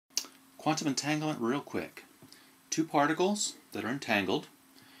Quantum entanglement real quick. Two particles that are entangled.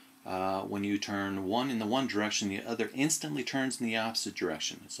 When you turn one in the one direction, the other instantly turns in the opposite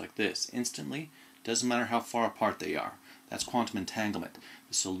direction. It's like this. Instantly. Doesn't matter how far apart they are. That's quantum entanglement.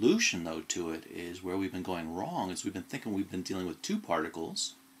 The solution, though, to it is where we've been going wrong, is we've been thinking we've been dealing with two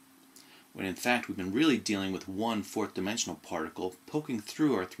particles, when in fact we've been really dealing with one fourth-dimensional particle poking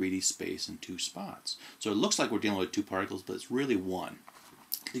through our 3D space in two spots. So it looks like we're dealing with two particles, but it's really one.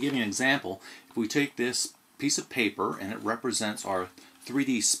 To give you an example, if we take this piece of paper and it represents our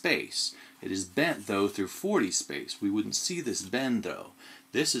 3D space, it is bent, though, through 4D space. We wouldn't see this bend, though.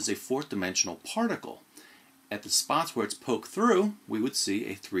 This is a fourth-dimensional particle. At the spots where it's poked through, we would see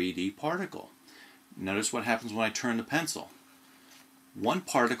a 3D particle. Notice what happens when I turn the pencil. One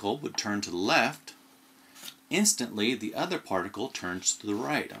particle would turn to the left. Instantly, the other particle turns to the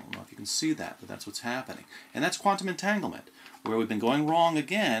right. I don't know if you can see that, but that's what's happening. And that's quantum entanglement. Where we've been going wrong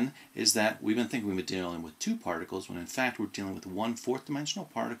again is that we've been thinking we've been dealing with two particles, when in fact we're dealing with one fourth-dimensional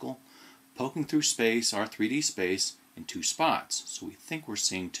particle poking through space, our 3D space, in two spots. So we think we're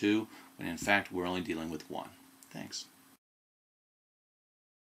seeing two, when in fact we're only dealing with one. Thanks.